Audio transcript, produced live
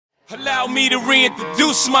Allow me to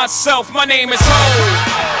reintroduce myself. My name is Ho.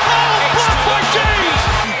 Blocked by James.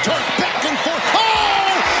 Turned back and forth.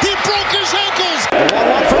 Oh, he broke his ankles.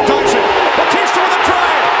 1-1 for Dyson. Batista with a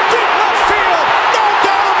drive. Deep left field. No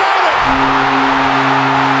doubt about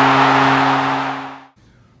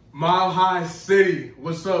it. Mile High City.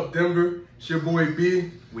 What's up, Denver? It's your boy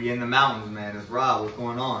B. We in the mountains, man. It's Rob. What's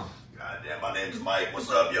going on? Goddamn, my name's Mike. What's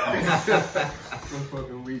up, y'all? One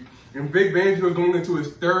fucking week. And Big Fangio is going into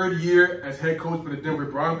his third year as head coach for the Denver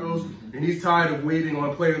Broncos, and he's tired of waiting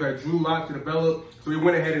on players like Drew Lock to develop, so he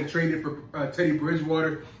went ahead and traded for Teddy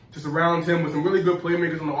Bridgewater to surround him with some really good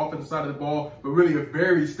playmakers on the offensive side of the ball, but really a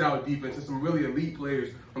very stout defense and some really elite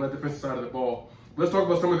players on the defensive side of the ball. Let's talk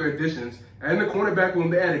about some of their additions. And in the cornerback room,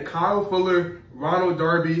 they added Kyle Fuller, Ronald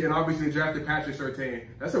Darby, and obviously they drafted Patrick Surtain.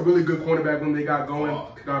 That's a really good cornerback room they got going,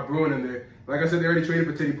 got brewing in there. Like I said, they already traded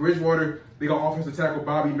for Teddy Bridgewater. They got offensive tackle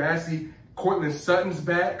Bobby Massey. Cortland Sutton's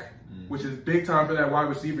back, which is big time for that wide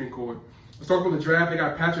receiving core. Let's talk about the draft. They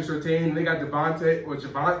got Patrick Surtain. They got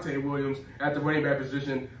Javonte Williams at the running back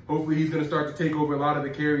position. Hopefully he's going to start to take over a lot of the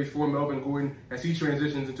carries for Melvin Gordon as he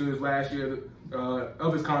transitions into his last year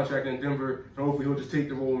of his contract in Denver. And hopefully he'll just take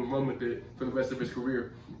the role and run with it for the rest of his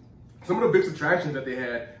career. Some of the big subtractions that they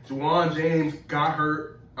had, Juwan James got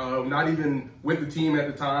hurt. Not even with the team at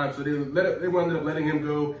the time, so they ended up letting him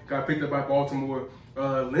go. Got picked up by Baltimore.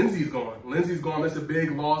 Lindsey's gone. That's a big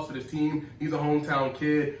loss for this team. He's a hometown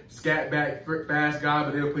kid, scat back, fast guy,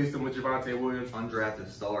 but they replaced him with Javonte Williams. Undrafted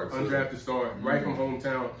star. Right from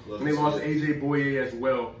hometown. And they lost AJ Boye as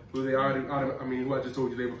well, who they already, who I just told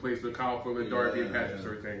you they replaced with Kyle Fuller, Darby, and Patrick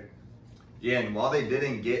Surtain. Yeah, and while they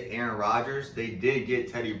didn't get Aaron Rodgers, they did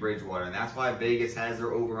get Teddy Bridgewater, and that's why Vegas has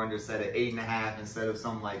their over-under set at 8.5 instead of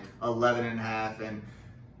some like 11.5. And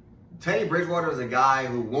Teddy Bridgewater is a guy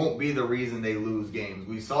who won't be the reason they lose games.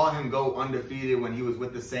 We saw him go undefeated when he was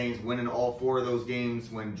with the Saints, winning all 4 of those games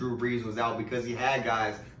when Drew Brees was out because he had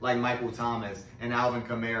guys like Michael Thomas and Alvin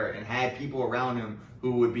Kamara and had people around him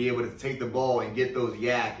who would be able to take the ball and get those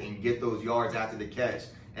yak and get those yards after the catch.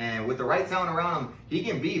 And with the right talent around him, he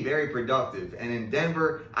can be very productive. And in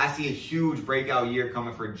Denver, I see a huge breakout year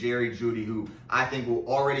coming for Jerry Jeudy, who I think will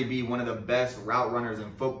already be one of the best route runners in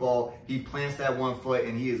football. He plants that one foot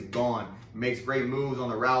and he is gone. Makes great moves on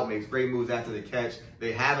the route, makes great moves after the catch.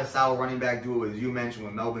 They have a solid running back duo, as you mentioned,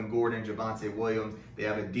 with Melvin Gordon, Javonte Williams. They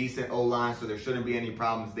have a decent O-line, so there shouldn't be any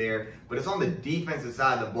problems there. But it's on the defensive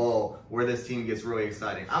side of the ball where this team gets really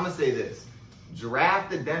exciting. I'm going to say this.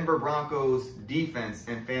 Draft the Denver Broncos defense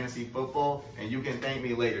in fantasy football, and you can thank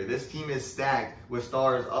me later. This team is stacked with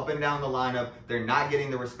stars up and down the lineup. They're not getting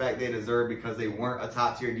the respect they deserve because they weren't a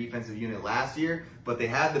top-tier defensive unit last year, but they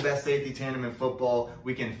have the best safety tandem in football.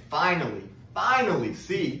 We can finally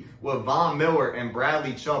see what Von Miller and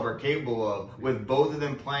Bradley Chubb are capable of with both of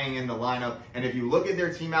them playing in the lineup. And if you look at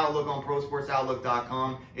their team outlook on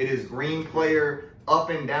ProSportsOutlook.com, it is green player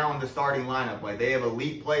up and down the starting lineup. Like, they have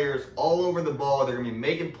elite players all over the ball. They're going to be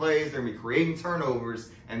making plays. They're going to be creating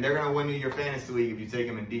turnovers, and they're going to win you your fantasy league if you take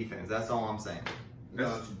them in defense. That's all I'm saying.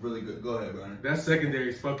 That's really good. Go ahead, Brian. That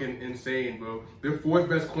secondary is fucking insane, bro. Their 4th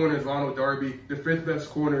best corner is Ronald Darby. Their 5th best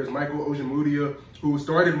corner is Michael Ojemudia, who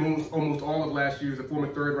started almost all of last year. He's a former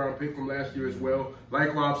 3rd-round pick from last year as well.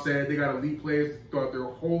 Like Rob said, they got elite players throughout their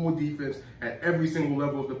whole defense at every single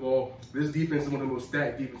level of the ball. This defense is one of the most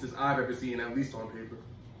stacked defenses I've ever seen, at least on paper.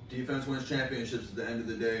 Defense wins championships at the end of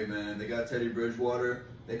the day, man. They got Teddy Bridgewater.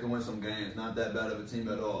 They can win some games. Not that bad of a team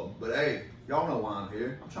at all. But hey, y'all know why I'm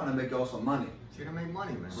here. I'm trying to make y'all some money. You're going to make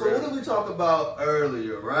money, man. So what did we talk about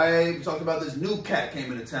earlier, right? We talked about this new cat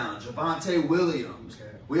came into town, Javonte Williams.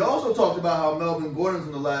 We also talked about how Melvin Gordon's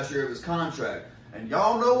in the last year of his contract. And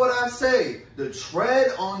y'all know what I say. The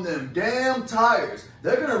tread on them damn tires.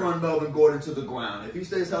 They're going to run Melvin Gordon to the ground. If he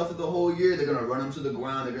stays healthy the whole year, they're going to run him to the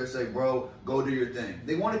ground. They're going to say, bro, go do your thing.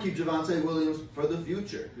 They want to keep Javonte Williams for the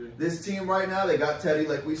future. This team right now, they got Teddy,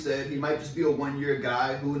 like we said. He might just be a one-year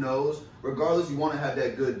guy. Who knows? Regardless, you want to have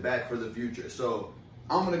that good back for the future. So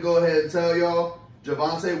I'm going to go ahead and tell y'all,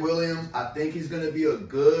 Javonte Williams, I think he's going to be a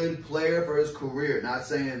good player for his career. Not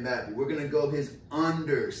saying that, but we're going to go his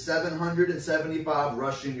under 775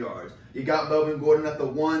 rushing yards. You got Melvin Gordon at the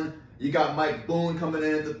 1. You got Mike Boone coming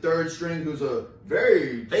in at the 3rd string, who's a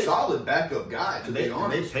very solid backup guy, to be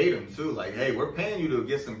honest. They paid him, too. Like, hey, we're paying you to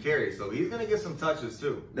get some carries, so he's going to get some touches,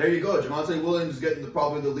 too. There you go. Javonte Williams is getting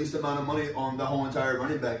probably the least amount of money on the whole entire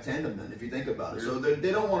running back tandem, then, if you think about it. So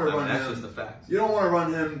they don't want to run him. That's just a fact. You don't want to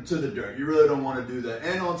run him to the dirt. You really don't want to do that.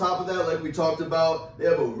 And on top of that, like we talked about, they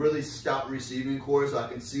have a really stout receiving core, so I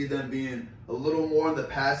can see them being a little more in the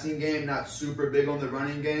passing game, not super big on the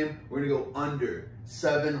running game. We're going to go under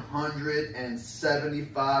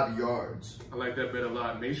 775 yards. I like that bet a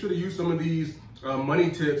lot. Make sure to use some of these money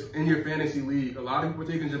tips in your fantasy league. A lot of people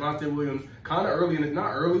are taking Javonte Williams kind of early, and it's not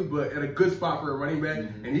early, but at a good spot for a running back.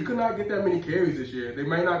 And he could not get that many carries this year. They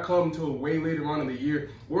might not come until way later on in the year,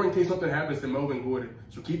 or in case something happens to Melvin Gordon.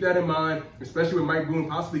 So keep that in mind, especially with Mike Boone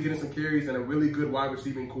possibly getting some carries and a really good wide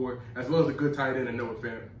receiving core, as well as a good tight end and Noah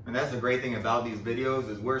Fant. And that's the great thing about these videos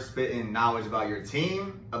is we're spitting knowledge about your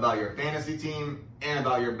team, about your fantasy team, and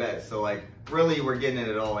about your bets. So like really we're getting it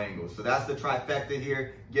at all angles. So that's the trifecta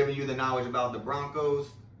here, giving you the knowledge about the Broncos.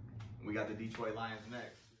 We got the Detroit Lions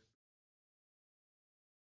next.